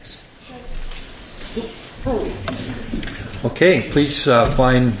Okay, please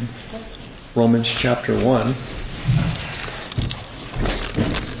find Romans chapter 1.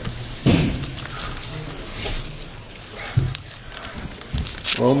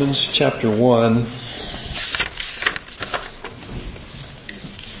 Romans chapter 1.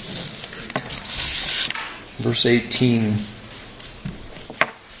 Verse 18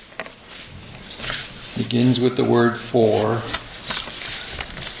 begins with the word for.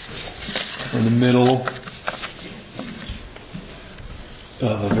 We're in the middle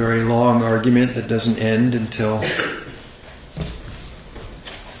of a very long argument that doesn't end until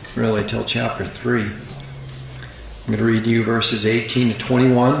chapter 3. I'm going to read you verses 18 to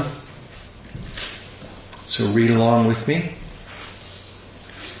 21. So read along with me.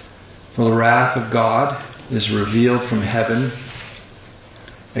 For the wrath of God is revealed from heaven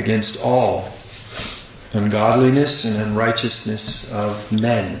against all ungodliness and unrighteousness of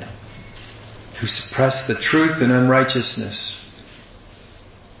men who suppress the truth in unrighteousness.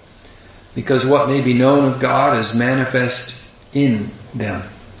 Because what may be known of God is manifest in them,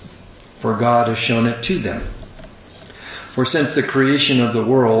 for God has shown it to them. For since the creation of the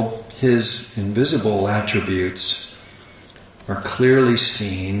world, His invisible attributes are clearly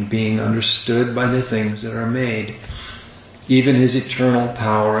seen, being understood by the things that are made, even His eternal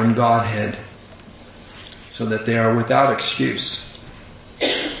power and Godhead, so that they are without excuse.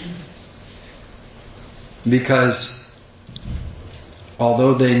 Because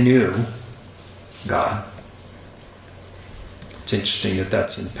although they knew God, it's interesting that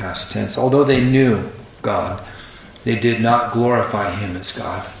that's in the past tense, although they knew God, they did not glorify Him as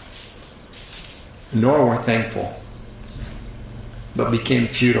God, nor were thankful, but became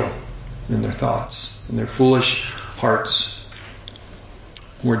futile in their thoughts, and their foolish hearts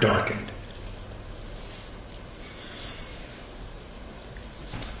were darkened.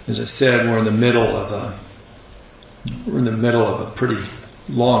 As I said, we're in the middle of a pretty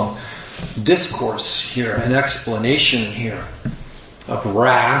long discourse here, an explanation here of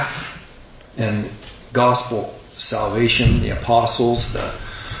wrath and gospel salvation, the apostles, the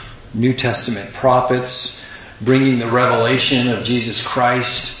New Testament prophets, bringing the revelation of Jesus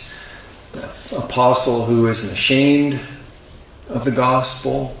Christ, the apostle who isn't ashamed of the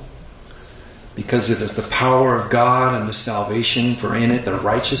gospel, because it is the power of God and the salvation, for in it the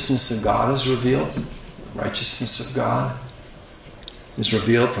righteousness of God is revealed. The righteousness of God is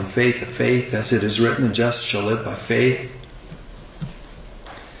revealed from faith to faith, as it is written, the just shall live by faith.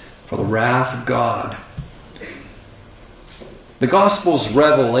 For the wrath of God. The gospel's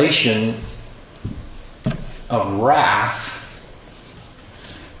revelation of wrath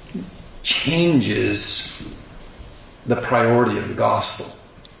changes the priority of the gospel.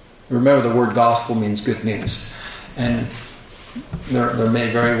 Remember, the word gospel means good news. And there may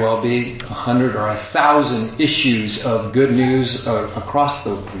very well be 100 or 1,000 issues of good news across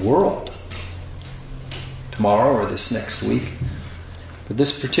the world tomorrow or this next week. But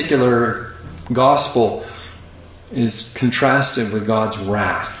this particular gospel is contrasted with God's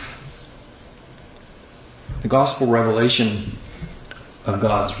wrath. The gospel revelation of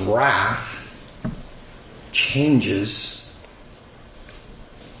God's wrath changes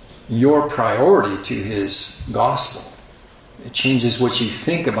your priority to His gospel. It changes what you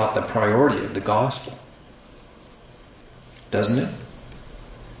think about the priority of the gospel. Doesn't it?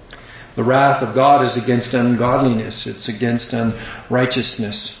 The wrath of God is against ungodliness. It's against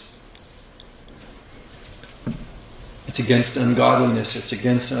unrighteousness. It's against ungodliness. It's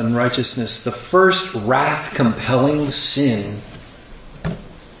against unrighteousness. The first wrath-compelling sin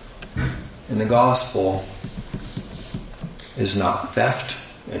in the gospel is not theft.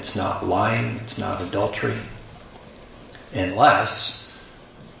 It's not lying. It's not adultery. Unless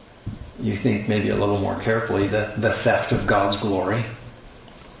you think maybe a little more carefully the theft of God's glory.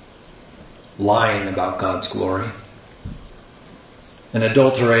 Lying about God's glory. And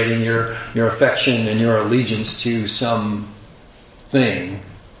adulterating your affection and your allegiance to some thing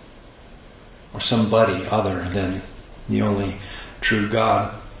or somebody other than the only true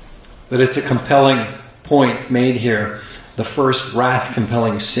God. But it's a compelling point made here. The first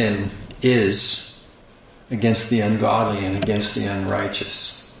wrath-compelling sin is against the ungodly and against the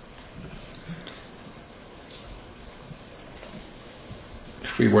unrighteous.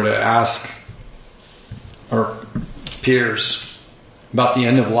 If we were to ask our peers about the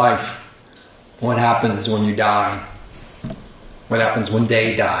end of life, what happens when you die? What happens when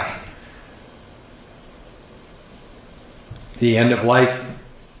they die? The end of life,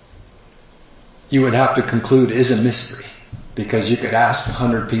 you would have to conclude, is a mystery. Because you could ask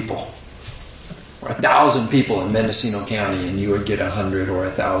 100 people or 1,000 people in Mendocino County and you would get 100 or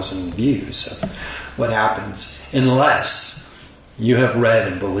 1,000 views what happens unless you have read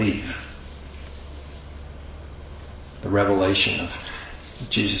and believe the revelation of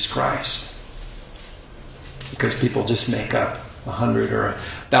Jesus Christ. Because people just make up 100 or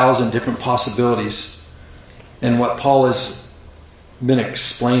 1,000 different possibilities. And what Paul has been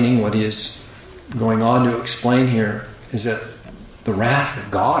explaining, what he is going on to explain here, is that the wrath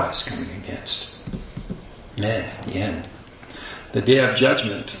of God is coming against men at the end. The day of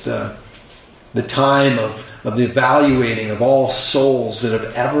judgment, the time of the evaluating of all souls that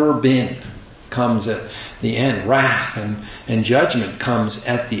have ever been, comes at the end. Wrath and judgment comes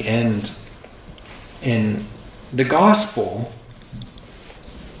at the end. And the gospel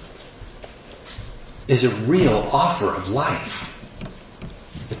is a real offer of life.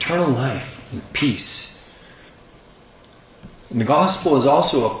 Eternal life and peace. And the gospel is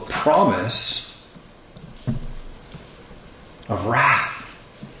also a promise of wrath.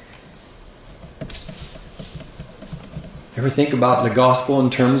 Ever think about the gospel in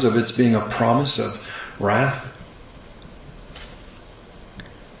terms of its being a promise of wrath?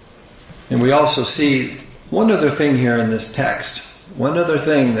 And we also see one other thing here in this text. One other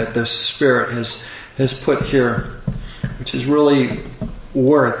thing that the Spirit has put here, which is really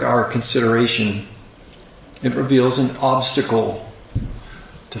worth our consideration. It reveals an obstacle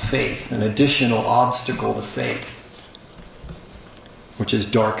to faith, an additional obstacle to faith, which is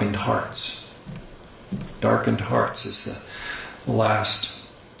darkened hearts. Darkened hearts is the last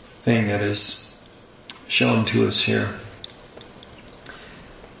thing that is shown to us here.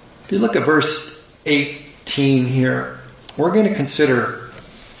 If you look at verse 18 here, we're going to consider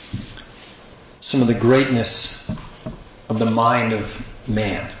some of the greatness of the mind of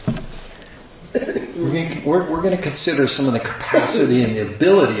man. We're going to consider some of the capacity and the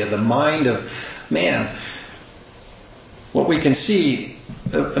ability of the mind of man. What we can see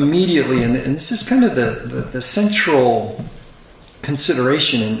immediately, and this is kind of the central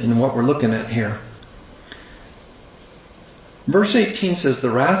consideration in what we're looking at here. Verse 18 says, "The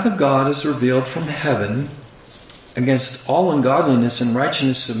wrath of God is revealed from heaven against all ungodliness and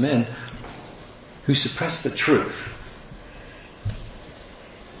righteousness of men who suppress the truth."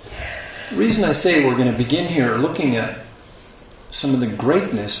 The reason I say we're going to begin here looking at some of the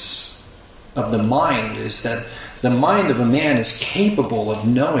greatness of the mind is that the mind of a man is capable of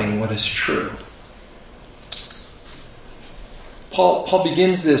knowing what is true. Paul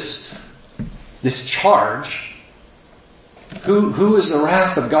begins this charge. Who is the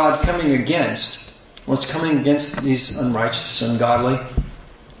wrath of God coming against? What's coming against these unrighteous, ungodly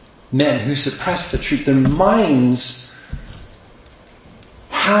men who suppress the truth? Their minds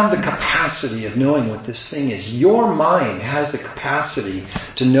have the capacity of knowing what this thing is. Your mind has the capacity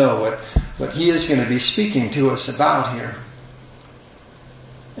to know what he is going to be speaking to us about here.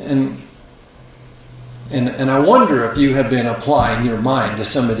 And I wonder if you have been applying your mind to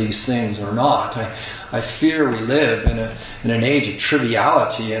some of these things or not. I fear we live in an age of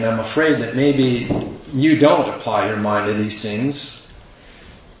triviality, and I'm afraid that maybe you don't apply your mind to these things.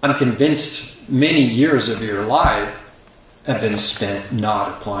 I'm convinced many years of your life have been spent not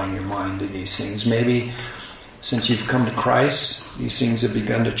applying your mind to these things. Maybe since you've come to Christ, these things have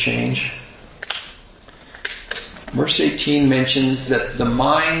begun to change. Verse 18 mentions that the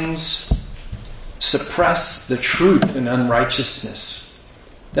minds suppress the truth in unrighteousness.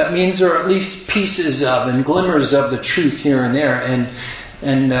 That means there are at least pieces of and glimmers of the truth here and there.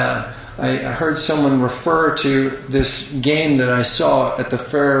 And I heard someone refer to this game that I saw at the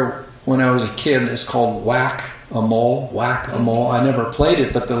fair when I was a kid. It's called Whack-A-Mole. Whack-A-Mole. I never played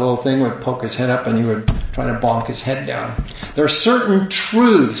it, but the little thing would poke his head up and you would try to bonk his head down. There are certain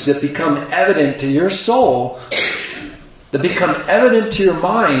truths that become evident to your soul, that become evident to your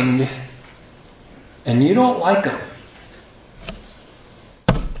mind, and you don't like them.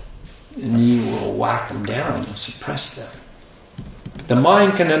 And you will whack them down and suppress them. But the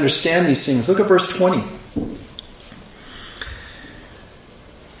mind can understand these things. Look at verse 20.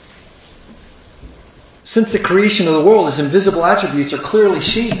 Since the creation of the world, his invisible attributes are clearly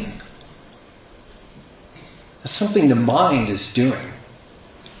seen. That's something the mind is doing.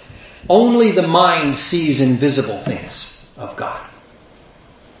 Only the mind sees invisible things of God.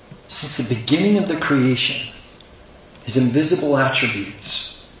 Since the beginning of the creation, his invisible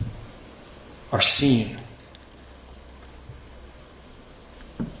attributes are seen.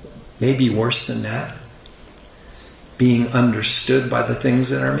 Maybe worse than that, being understood by the things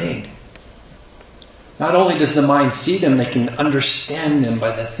that are made. Not only does the mind see them, they can understand them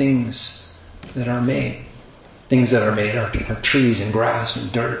by the things that are made. Things that are made are trees and grass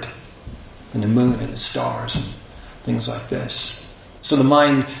and dirt and the moon and the stars and things like this. So the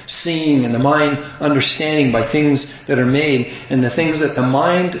mind seeing and the mind understanding by things that are made, and the things that the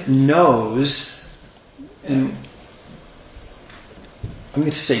mind knows, and I'm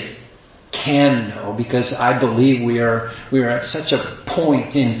going to say can know, because I believe we are at such a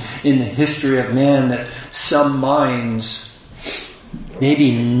point in the history of man that some minds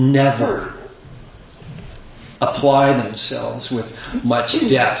maybe never apply themselves with much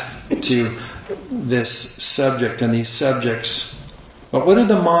depth to this subject and these subjects. But what do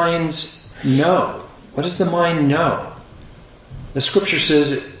the minds know? What does the mind know? The scripture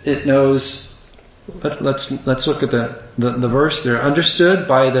says it knows. Let's look at the verse there. Understood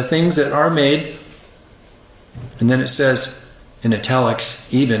by the things that are made. And then it says in italics,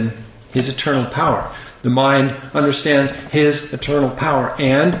 even his eternal power. The mind understands his eternal power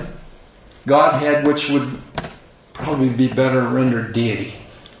and Godhead, which would probably be better rendered deity.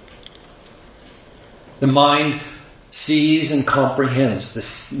 The mind sees and comprehends.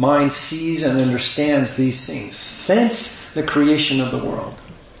 The mind sees and understands these things since the creation of the world.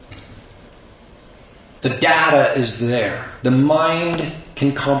 The data is there. The mind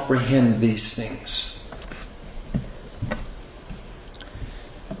can comprehend these things.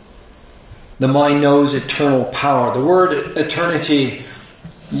 The mind knows eternal power. The word eternity,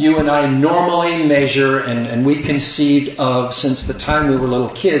 you and I normally measure and we conceived of since the time we were little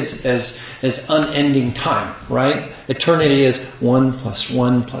kids as unending time, right? Eternity is 1 +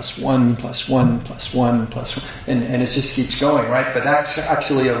 1 + 1 + 1 + 1 + 1. And it just keeps going, right? But that's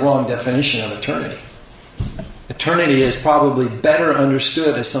actually a wrong definition of eternity. Eternity is probably better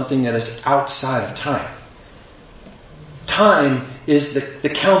understood as something that is outside of time. Time is the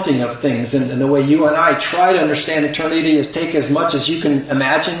counting of things, and the way you and I try to understand eternity is take as much as you can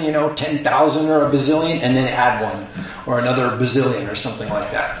imagine, 10,000 or a bazillion, and then add one, or another bazillion or something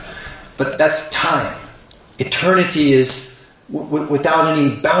like that. But that's time. Eternity is without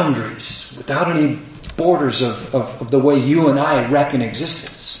any boundaries, without any borders of the way you and I reckon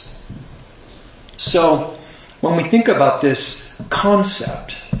existence. So, when we think about this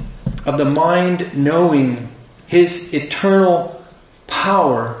concept of the mind knowing his eternal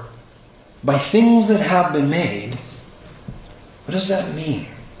power by things that have been made, what does that mean?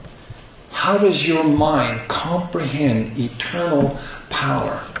 How does your mind comprehend eternal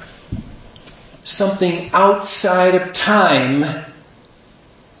power? Something outside of time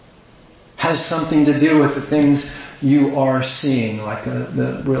has something to do with the things you are seeing, like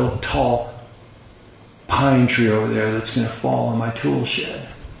the real tall pine tree over there that's going to fall in my tool shed.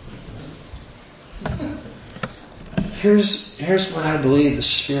 Here's what I believe the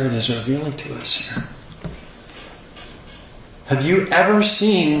Spirit is revealing to us here. Have you ever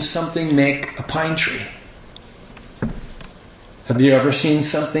seen something make a pine tree? Have you ever seen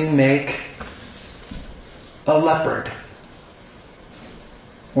something make a leopard?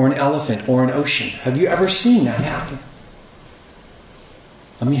 Or an elephant? Or an ocean? Have you ever seen that happen?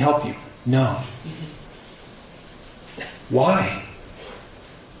 Let me help you. No. Why?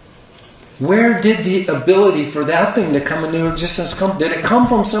 Where did the ability for that thing to come into existence come? Did it come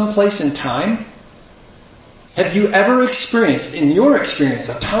from some place in time? Have you ever experienced, in your experience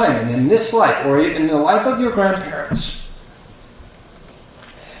of time, and in this life, or in the life of your grandparents,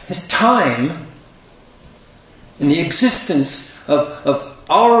 has time and the existence of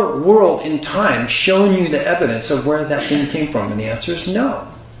our world in time shown you the evidence of where that thing came from? And the answer is no.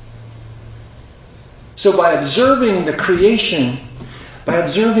 So by observing the creation, by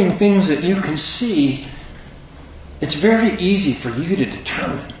observing things that you can see, it's very easy for you to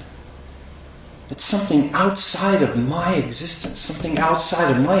determine it's something outside of my existence, something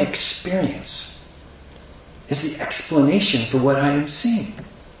outside of my experience is the explanation for what I am seeing.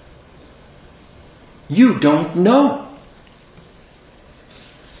 You don't know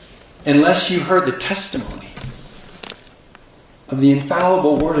unless you heard the testimony of the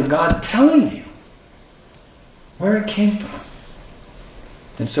infallible Word of God telling you where it came from.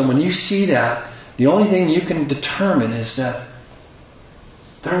 And so when you see that, the only thing you can determine is that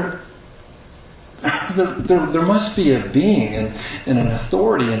there must be a being and an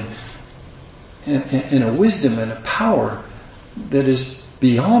authority and a wisdom and a power that is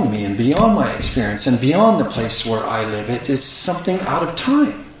beyond me and beyond my experience and beyond the place where I live. It's something out of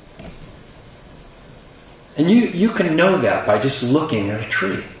time. And you can know that by just looking at a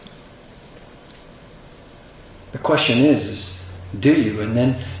tree. The question is do you? And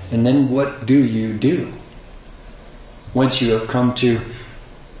then what do you do once you have come to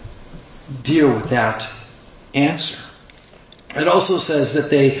deal with that answer? It also says that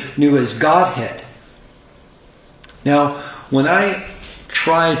they knew as Godhead. Now, when I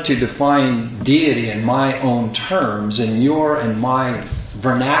try to define deity in my own terms, in your and my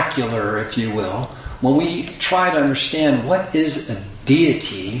vernacular, if you will, when we try to understand what is a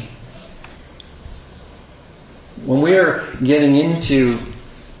deity, when we're getting into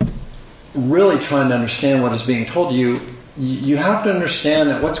really trying to understand what is being told to you, you have to understand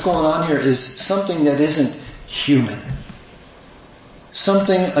that what's going on here is something that isn't human.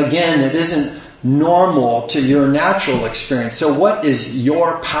 Something, again, that isn't normal to your natural experience. So what is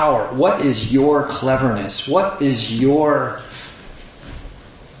your power? What is your cleverness? What is your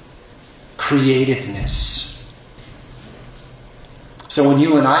creativeness? So when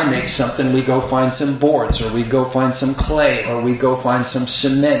you and I make something, we go find some boards, or we go find some clay, or we go find some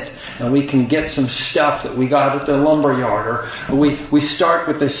cement, and we can get some stuff that we got at the lumber yard, or we start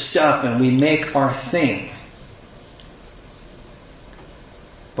with this stuff and we make our thing.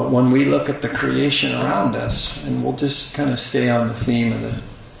 But when we look at the creation around us, and we'll just kind of stay on the theme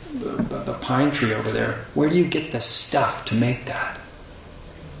of the pine tree over there, where do you get the stuff to make that?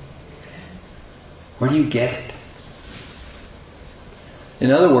 Where do you get it? In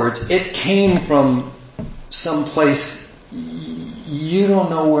other words, it came from some place you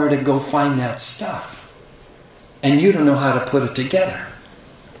don't know where to go find that stuff. And you don't know how to put it together.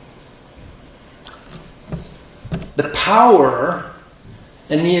 The power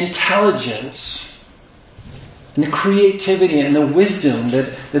and the intelligence and the creativity and the wisdom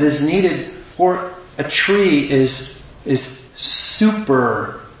that is needed for a tree is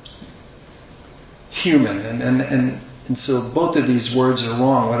super human. And so both of these words are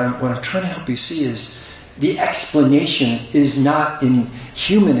wrong. What I'm trying to help you see is the explanation is not in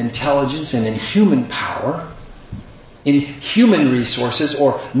human intelligence and in human power, in human resources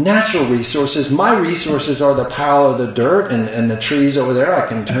or natural resources. My resources are the pile of the dirt and the trees over there. I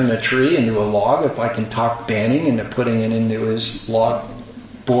can turn a tree into a log if I can talk Banning into putting it into his log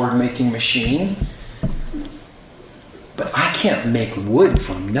board making machine. But I can't make wood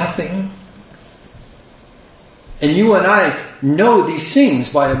from nothing. And you and I know these things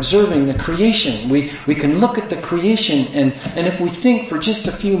by observing the creation. We can look at the creation, and if we think for just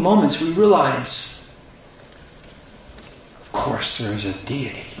a few moments, we realize, of course, there is a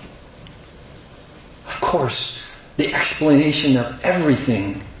deity. Of course, the explanation of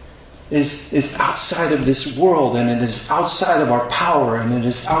everything is outside of this world, and it is outside of our power, and it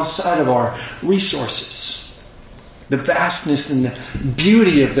is outside of our resources. The vastness and the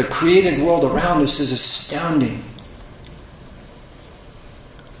beauty of the created world around us is astounding.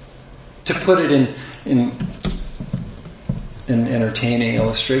 To put it in an entertaining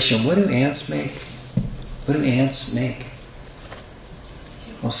illustration, what do ants make? What do ants make?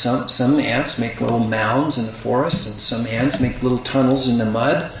 Well, some ants make little mounds in the forest, and some ants make little tunnels in the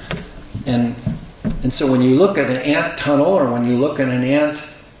mud. And so when you look at an ant tunnel or when you look at an ant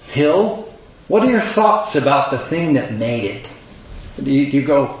hill, what are your thoughts about the thing that made it? You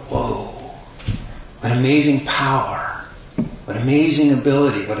go, whoa, what amazing power. What amazing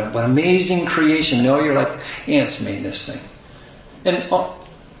ability. What amazing creation. No, you're like, ants made this thing. And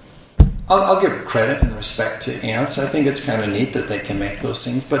I'll give credit and respect to ants. I think it's kind of neat that they can make those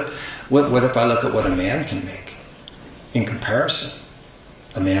things. But what if I look at what a man can make in comparison?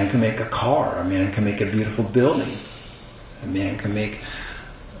 A man can make a car. A man can make a beautiful building. A man can make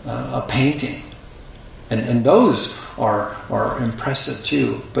a painting. And those are impressive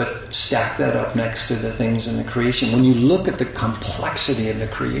too. But stack that up next to the things in the creation. When you look at the complexity of the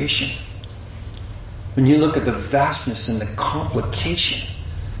creation, when you look at the vastness and the complication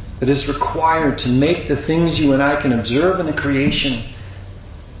that is required to make the things you and I can observe in the creation,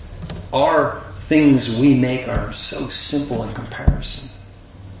 our things we make are so simple in comparison.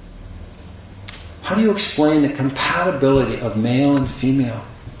 How do you explain the compatibility of male and female,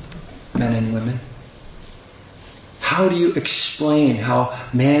 men and women? How do you explain how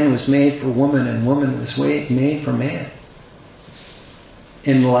man was made for woman and woman was made for man?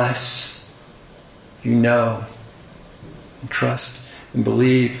 Unless you know and trust and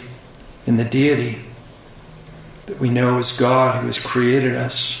believe in the deity that we know is God who has created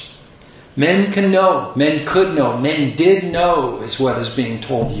us. Men can know, men could know, men did know is what is being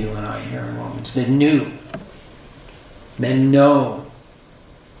told you and I here in Romans. They knew. Men know.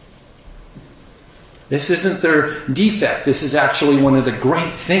 This isn't their defect. This is actually one of the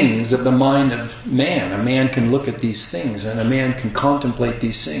great things of the mind of man. A man can look at these things, and a man can contemplate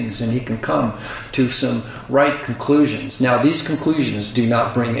these things, and he can come to some right conclusions. Now, these conclusions do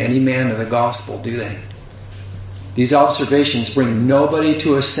not bring any man to the gospel, do they? These observations bring nobody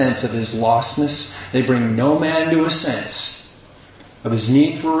to a sense of his lostness. They bring no man to a sense of his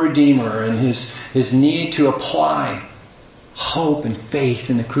need for a Redeemer and his need to apply hope and faith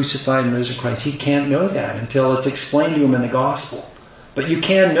in the crucified and risen Christ, he can't know that until it's explained to him in the gospel. But you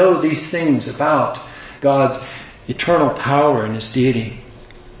can know these things about God's eternal power and his deity.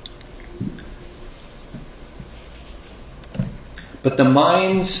 But the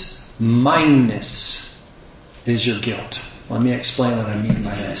mind's mindness is your guilt. Let me explain what I mean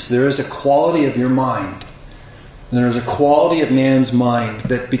by this. There is a quality of your mind, and there is a quality of man's mind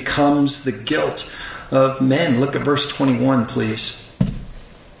that becomes the guilt of men. Look at verse 21, please.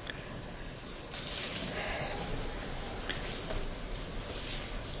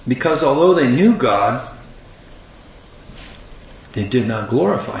 Because although they knew God, they did not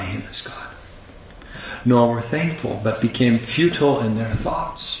glorify him as God, nor were thankful, but became futile in their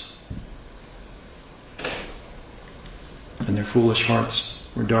thoughts. And their foolish hearts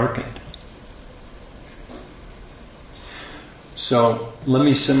were darkened. So let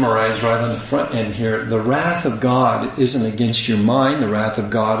me summarize right on the front end here. The wrath of God isn't against your mind. The wrath of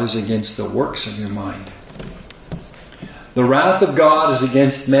God is against the works of your mind. The wrath of God is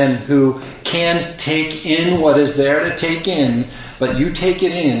against men who can take in what is there to take in, but you take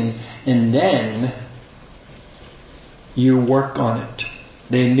it in and then you work on it.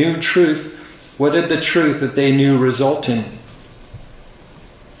 They knew truth. What did the truth that they knew result in?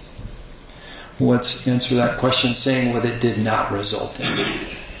 Let's answer that question saying what it did not result in.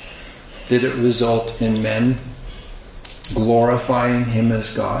 Did it result in men glorifying him as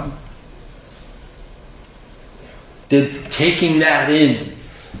God? Did taking that in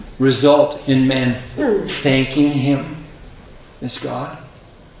result in men thanking him as God?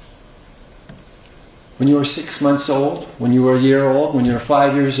 When you were 6 months old, when you were a year old, when you were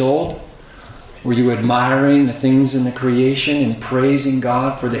 5 years old, were you admiring the things in the creation and praising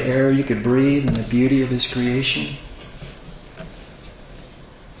God for the air you could breathe and the beauty of his creation?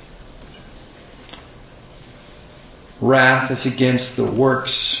 Wrath is against the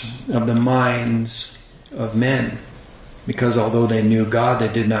works of the minds of men, because although they knew God,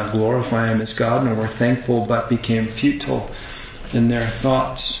 they did not glorify him as God, nor were thankful, but became futile in their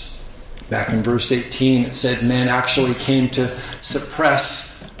thoughts. Back in verse 18, it said men actually came to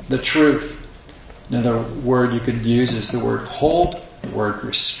suppress the truth. Another word you could use is the word hold, the word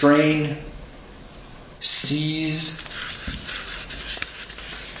restrain, seize.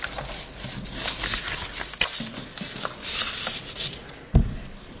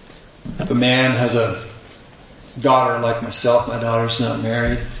 If a man has a daughter like myself, my daughter's not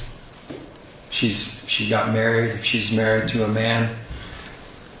married. She got married. If she's married to a man,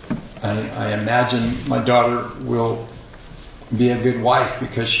 I imagine my daughter will be a good wife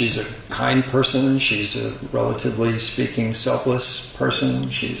because she's a kind person. She's a, relatively speaking, selfless person.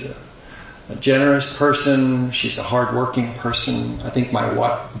 She's a generous person. She's a hardworking person. I think my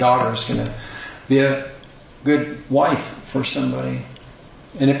daughter is going to be a good wife for somebody.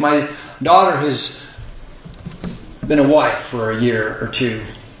 And if my daughter has been a wife for a year or two,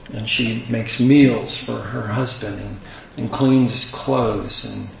 and she makes meals for her husband and cleans his clothes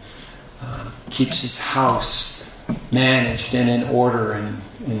and keeps his house managed and in order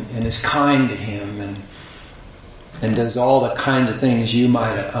and is kind to him and does all the kinds of things you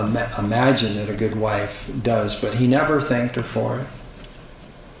might imagine that a good wife does, but he never thanked her for it.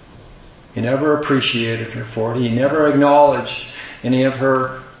 He never appreciated her for it. He never acknowledged any of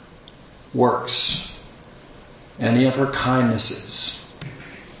her works, any of her kindnesses.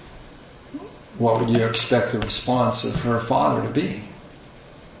 What would you expect the response of her father to be?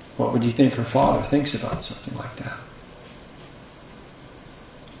 What would you think her father thinks about something like that?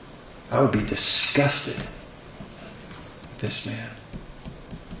 I would be disgusted with this man.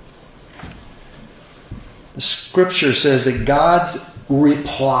 The scripture says that God's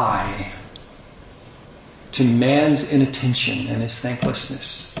reply to man's inattention and his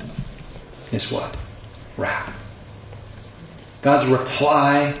thanklessness is what? Wrath. God's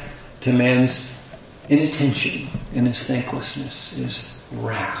reply to man's inattention and his thanklessness is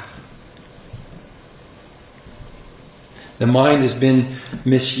wrath. The mind has been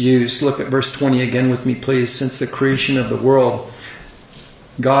misused. Look at verse 20 again with me, please. Since the creation of the world,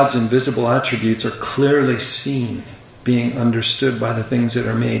 God's invisible attributes are clearly seen, being understood by the things that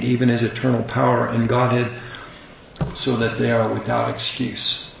are made, even his eternal power and Godhead, so that they are without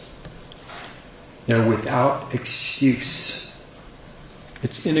excuse. They're without excuse.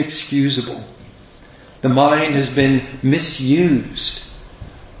 It's inexcusable. The mind has been misused.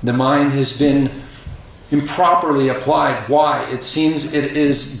 The mind has been improperly applied. Why? It seems it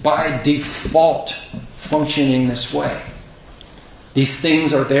is by default functioning this way. These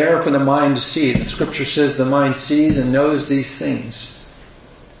things are there for the mind to see. The scripture says the mind sees and knows these things.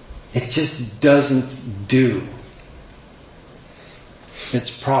 It just doesn't do.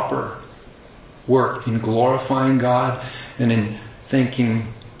 its proper work in glorifying God and in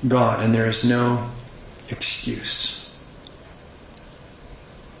thanking God. And there is no excuse.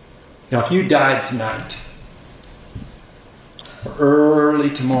 Now, if you died tonight, or early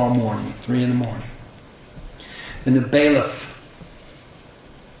tomorrow morning, 3 a.m, and the bailiff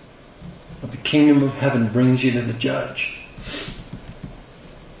of the kingdom of heaven brings you to the judge,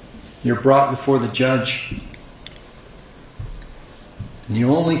 you're brought before the judge, and the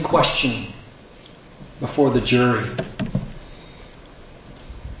only question before the jury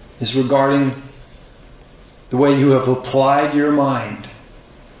is regarding the way you have applied your mind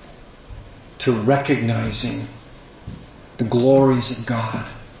to recognizing the glories of God,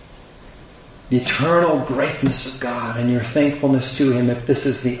 the eternal greatness of God, and your thankfulness to Him. If this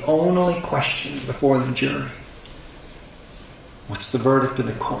is the only question before the jury, what's the verdict of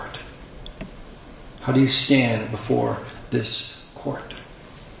the court? How do you stand before this court?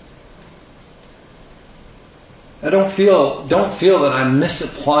 I don't feel that I'm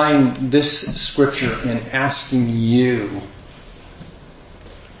misapplying this scripture in asking you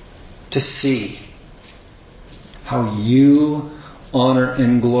to see how you honor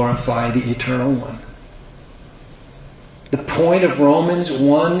and glorify the Eternal One. The point of Romans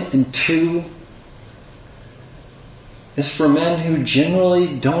 1 and 2 is for men who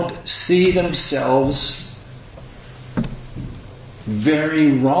generally don't see themselves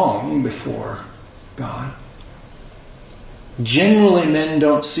very wrong before God. Generally, men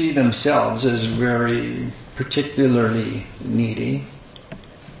don't see themselves as very particularly needy.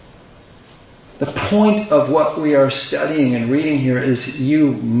 The point of what we are studying and reading here is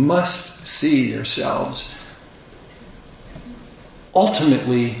you must see yourselves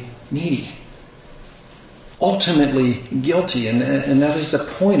ultimately needy, ultimately guilty, and that is the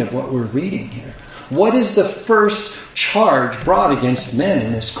point of what we're reading here. What is the first charge brought against men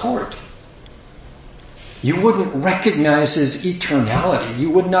in this court? You wouldn't recognize His eternality.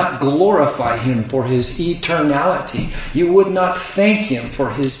 You would not glorify Him for His eternality. You would not thank Him for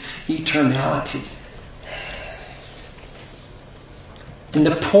His eternality. And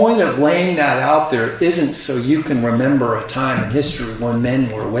the point of laying that out there isn't so you can remember a time in history when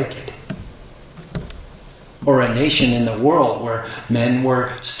men were wicked, or a nation in the world where men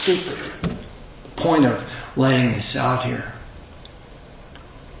were stupid. The point of laying this out here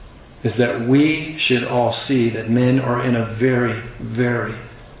is that we should all see that men are in a very, very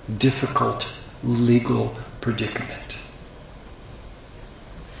difficult legal predicament.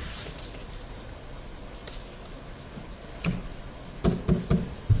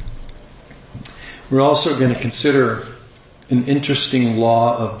 We're also going to consider an interesting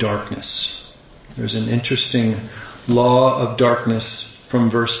law of darkness. There's an interesting law of darkness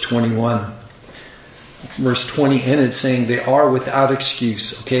from verse 21. Verse 20 ended saying they are without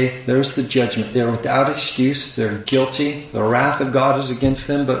excuse. Okay, there's the judgment. They're without excuse. They're guilty. The wrath of God is against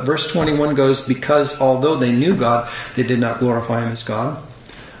them. But verse 21 goes, because although they knew God, they did not glorify Him as God,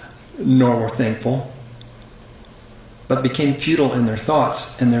 nor were thankful, but became futile in their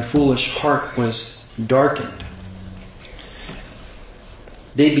thoughts, and their foolish heart was darkened.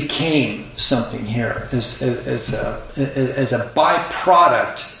 They became something here as a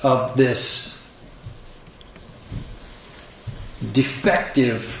byproduct of this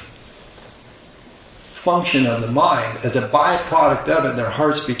defective function of the mind. As a byproduct of it, their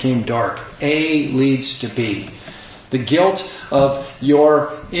hearts became dark. A leads to B. The guilt of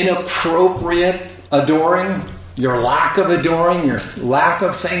your inappropriate adoring, your lack of adoring, your lack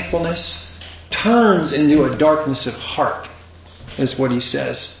of thankfulness, turns into a darkness of heart, is what he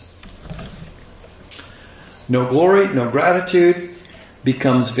says. No glory, no gratitude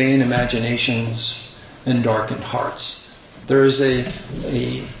becomes vain imaginations and darkened hearts. There is a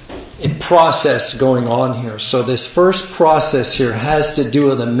process going on here. So this first process here has to do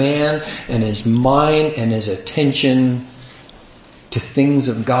with a man and his mind and his attention to things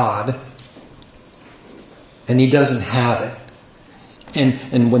of God. And he doesn't have it.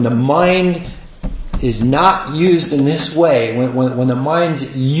 And when the mind is not used in this way, when the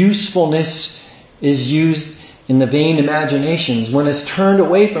mind's usefulness is used in the vain imaginations, when it's turned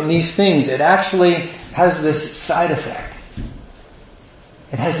away from these things, it actually has this side effect.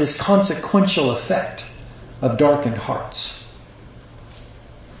 It has this consequential effect of darkened hearts.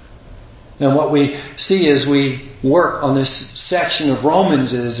 And what we see as we work on this section of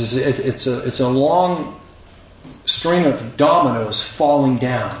Romans is it's a long string of dominoes falling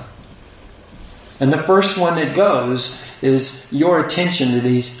down. And the first one that goes is your attention to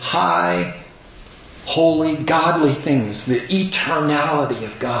these high, holy, godly things, the eternality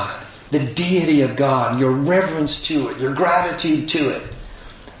of God, the deity of God, your reverence to it, your gratitude to it.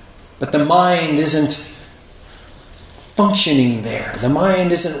 But the mind isn't functioning there. The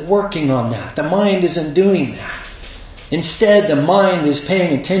mind isn't working on that. The mind isn't doing that. Instead, the mind is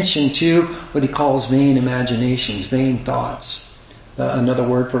paying attention to what he calls vain imaginations, vain thoughts. Another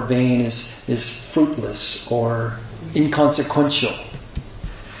word for vain is fruitless or inconsequential,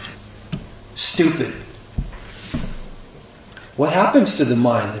 stupid. What happens to the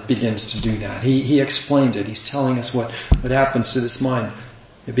mind that begins to do that? He explains it. He's telling us what happens to this mind.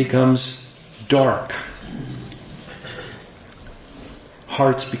 It becomes dark.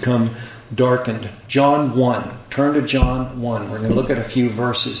 Hearts become darkened. John 1. Turn to John 1. We're going to look at a few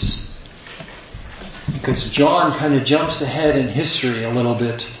verses. Because John kind of jumps ahead in history a little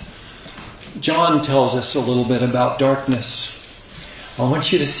bit. John tells us a little bit about darkness. I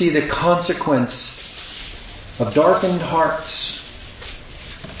want you to see the consequence of darkened hearts.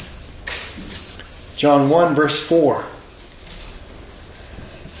 John 1 verse 4.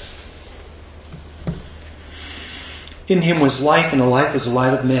 In him was life, and the life was the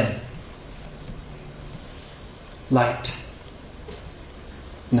light of men. Light.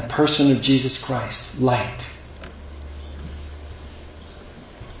 In the person of Jesus Christ. Light.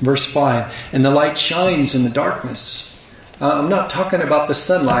 Verse 5. And the light shines in the darkness. I'm not talking about the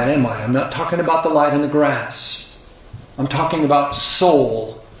sunlight, am I? I'm not talking about the light in the grass. I'm talking about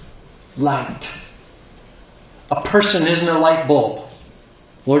soul light. A person isn't a light bulb.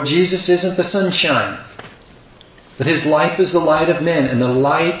 Lord Jesus isn't the sunshine. But his life is the light of men, and the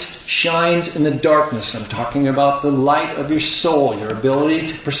light shines in the darkness. I'm talking about the light of your soul, your ability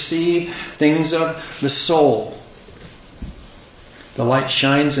to perceive things of the soul. The light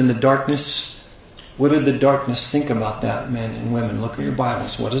shines in the darkness. What did the darkness think about that, men and women? Look at your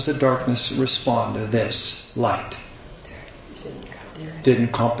Bibles. What does the darkness respond to this light? Didn't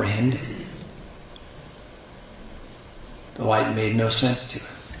comprehend it. The light made no sense to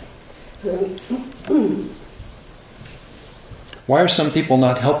it. Why are some people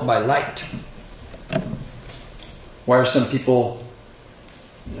not helped by light? Why are some people,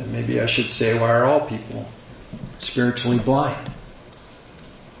 maybe I should say, why are all people spiritually blind?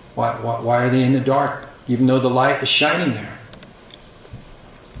 Why are they in the dark, even though the light is shining there?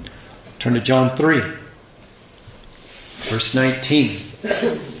 Turn to John 3, verse 19.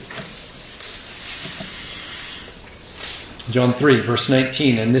 John 3, verse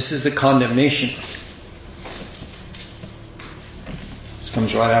 19. And this is the condemnation. This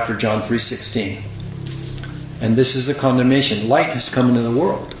comes right after John 3:16. And this is the condemnation. Light has come into the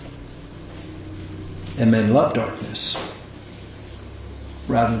world. And men love darkness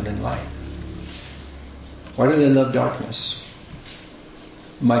rather than light. Why do they love darkness?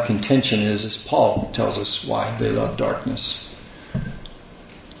 My contention is, as Paul tells us why they love darkness.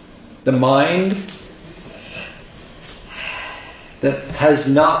 The mind that has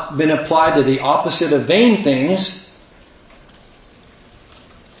not been applied to the opposite of vain things,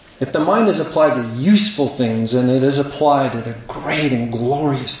 if the mind is applied to useful things, and it is applied to the great and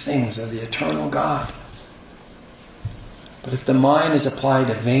glorious things of the eternal God. But if the mind is applied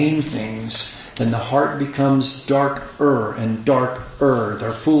to vain things, then the heart becomes darker and darker.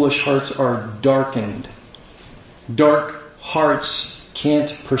 Their foolish hearts are darkened. Dark hearts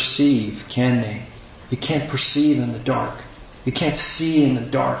can't perceive, can they? You can't perceive in the dark. You can't see in the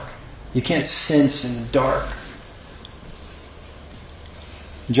dark. You can't sense in the dark.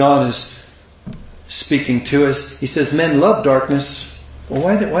 John is speaking to us. He says, men love darkness. Well,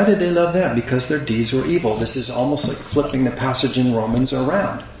 why did they love that? Because their deeds were evil. This is almost like flipping the passage in Romans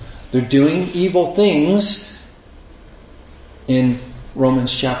around. They're doing evil things in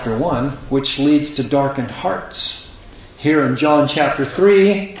Romans chapter 1, which leads to darkened hearts. Here in John chapter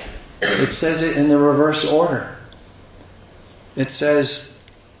 3, it says it in the reverse order. It says,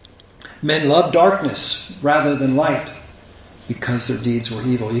 men love darkness rather than light because their deeds were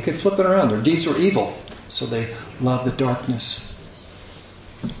evil. You could flip it around. Their deeds were evil, so they love the darkness.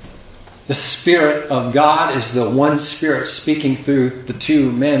 The Spirit of God is the one Spirit speaking through the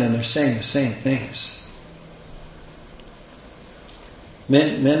two men, and they're saying the same things.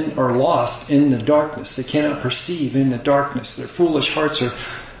 Men are lost in the darkness. They cannot perceive in the darkness. Their foolish hearts are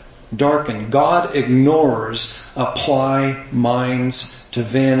darkened. God ignores apply minds to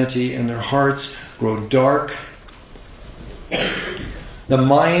vanity, and their hearts grow dark. The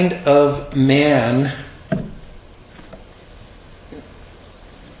mind of man,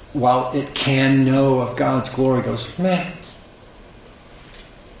 while it can know of God's glory, goes, meh.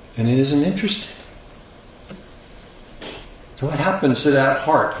 And it isn't interested. So what happens to that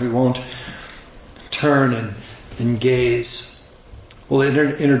heart who won't turn and gaze? Well,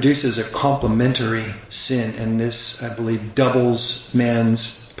 it introduces a complementary sin, and this, I believe, doubles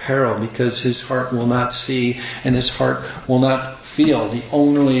man's peril, because his heart will not see and his heart will not feel the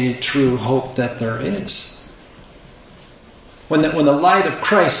only true hope that there is. When the light of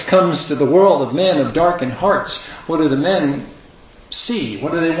Christ comes to the world of men of darkened hearts, what do the men see?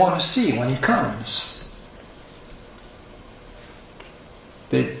 What do they want to see when he comes?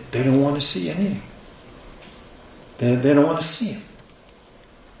 They don't want to see anything. They don't want to see him.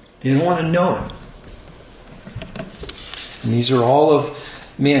 They don't want to know him. And these are all of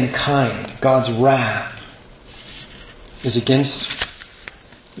mankind. God's wrath is against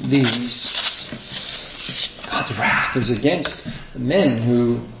these. God's wrath is against men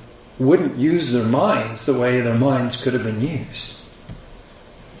who wouldn't use their minds the way their minds could have been used.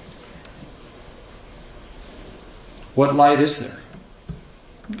 What light is there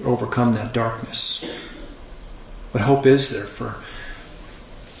to overcome that darkness? What hope is there for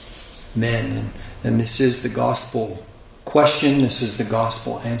men? And this is the gospel question. This is the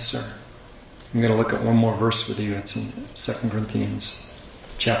gospel answer. I'm going to look at one more verse with you. It's in 2 Corinthians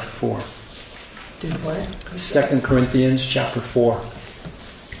chapter 4. Do what? 2 Corinthians chapter 4.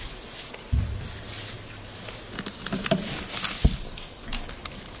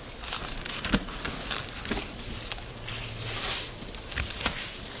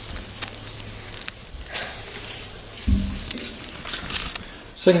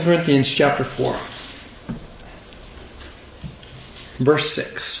 Second Corinthians chapter 4, verse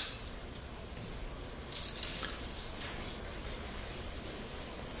 6.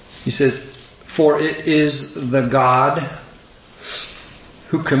 He says, "For it is the God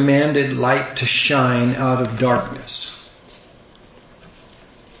who commanded light to shine out of darkness,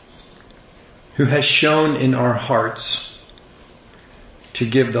 who has shone in our hearts to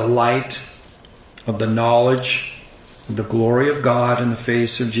give the light of the knowledge of the glory of God in the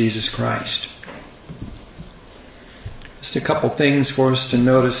face of Jesus Christ." Just a couple things for us to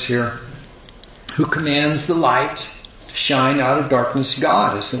notice here. Who commands the light to shine out of darkness?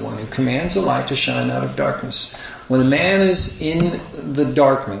 God is the one who commands the light to shine out of darkness. When a man is in the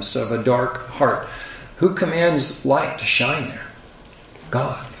darkness of a dark heart, who commands light to shine there?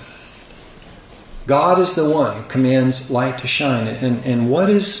 God. God is the one who commands light to shine. And what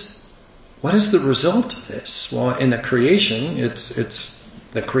is the result of this? Well, in the creation, it's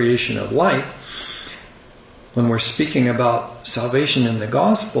the creation of light. When we're speaking about salvation in the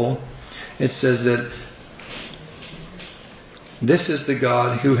gospel, it says that this is the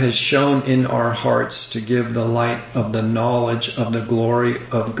God who has shone in our hearts to give the light of the knowledge of the glory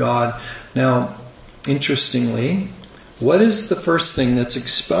of God. Now, interestingly, what is the first thing that's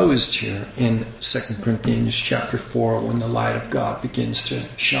exposed here in 2 Corinthians chapter 4 when the light of God begins to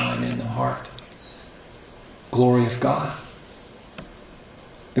shine in the heart? Glory of God.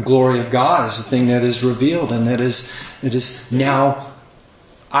 The glory of God is the thing that is revealed, and that is now,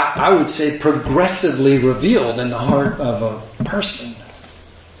 I would say, progressively revealed in the heart of a person.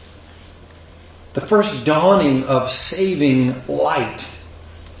 The first dawning of saving light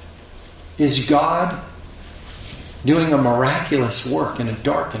is God doing a miraculous work in a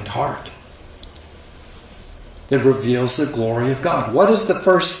darkened heart that reveals the glory of God. What is the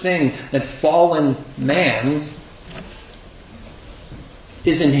first thing that fallen man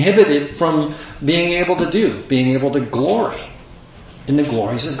is inhibited from being able to do? Being able to glory in the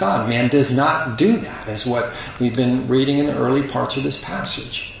glories of God. Man does not do that, is what we've been reading in the early parts of this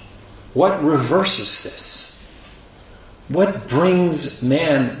passage. What reverses this? What brings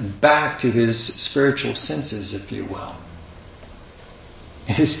man back to his spiritual senses, if you will?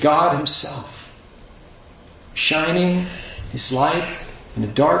 It is God himself shining his light in a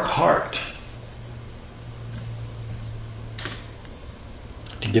dark heart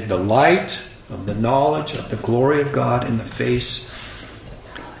to give the light of the knowledge of the glory of God in the face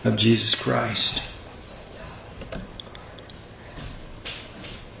of Jesus Christ.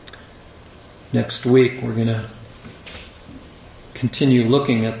 Next week we're going to continue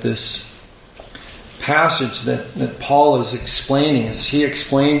looking at this passage that Paul is explaining as he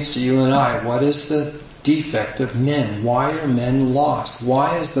explains to you and I what is the defect of men. Why are men lost?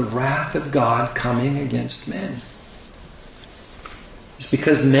 Why is the wrath of God coming against men? It's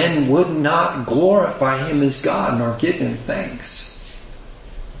because men would not glorify him as God nor give him thanks.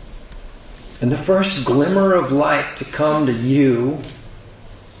 And the first glimmer of light to come to you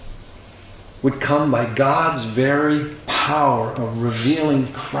would come by God's very power of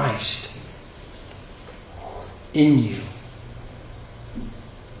revealing Christ in you.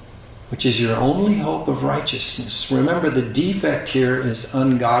 which is your only hope of righteousness. Remember, the defect here is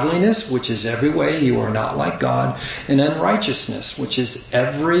ungodliness, which is every way you are not like God, and unrighteousness, which is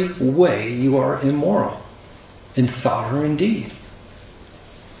every way you are immoral, in thought or in deed.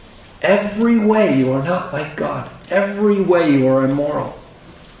 Every way you are not like God. Every way you are immoral.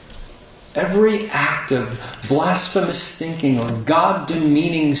 Every act of blasphemous thinking or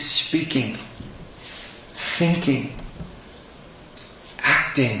God-demeaning speaking, thinking,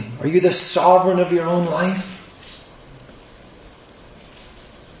 acting. Are you the sovereign of your own life?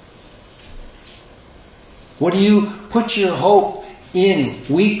 What do you put your hope in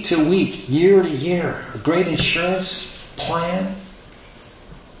week to week, year to year? A great insurance plan?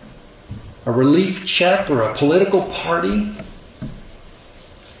 A relief check or a political party?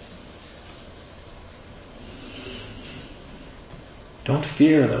 Don't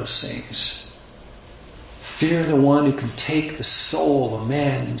fear those things. Fear the one who can take the soul of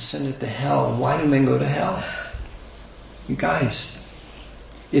man and send it to hell. And why do men go to hell? You guys,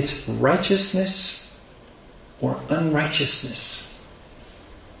 it's righteousness or unrighteousness.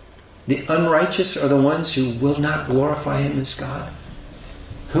 The unrighteous are the ones who will not glorify Him as God.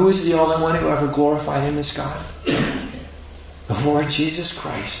 Who is the only one who ever glorified Him as God? The Lord Jesus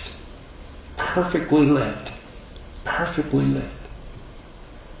Christ. Perfectly lived. Perfectly lived.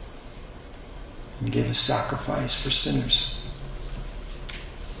 And gave a sacrifice for sinners.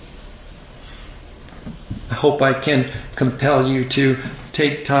 I hope I can compel you to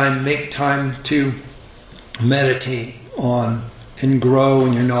take time, make time to meditate on and grow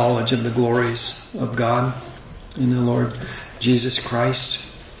in your knowledge of the glories of God in the Lord Jesus Christ.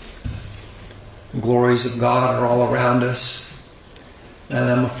 The glories of God are all around us, and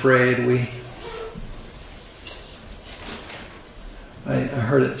I'm afraid I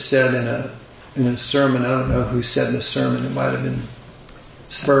heard it said in a sermon. I don't know who said the sermon. It might have been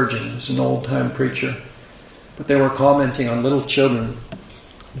Spurgeon. He was an old-time preacher. But they were commenting on little children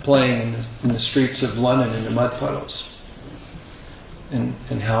playing in the streets of London in the mud puddles. And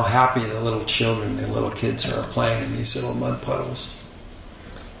how happy the little kids are playing in these little mud puddles.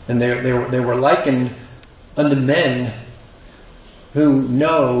 And they were likened unto men who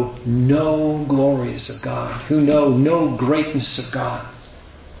know no glories of God, who know no greatness of God.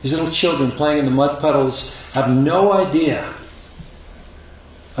 These little children playing in the mud puddles have no idea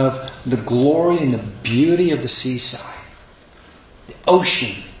of the glory and the beauty of the seaside, the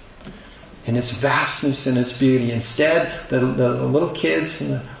ocean, and its vastness and its beauty. Instead, the little kids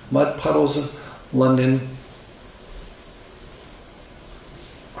in the mud puddles of London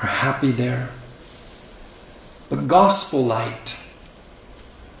are happy there. But gospel light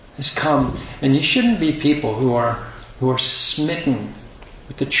has come, and you shouldn't be people who are smitten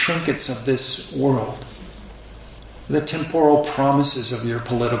with the trinkets of this world, the temporal promises of your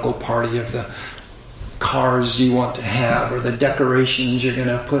political party, of the cars you want to have, or the decorations you're going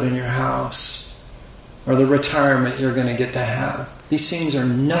to put in your house, or the retirement you're going to get to have. These things are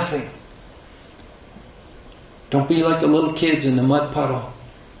nothing. Don't be like the little kids in the mud puddle.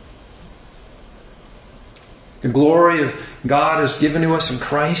 The glory of God is given to us in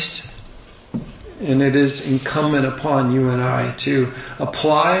Christ, and it is incumbent upon you and I to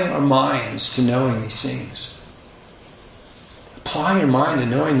apply our minds to knowing these things. Apply your mind to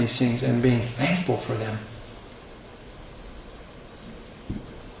knowing these things and being thankful for them.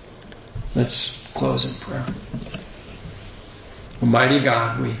 Let's close in prayer. Almighty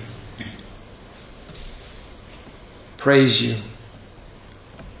God, we praise you.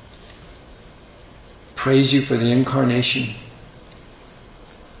 Praise you for the incarnation,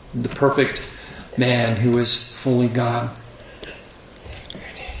 the perfect man who is fully God.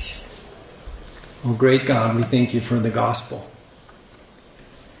 Oh, great God, we thank you for the gospel.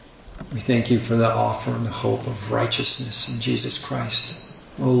 We thank you for the offer and the hope of righteousness in Jesus Christ.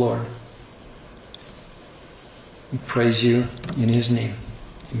 Oh, Lord, we praise you in His name.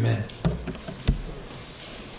 Amen.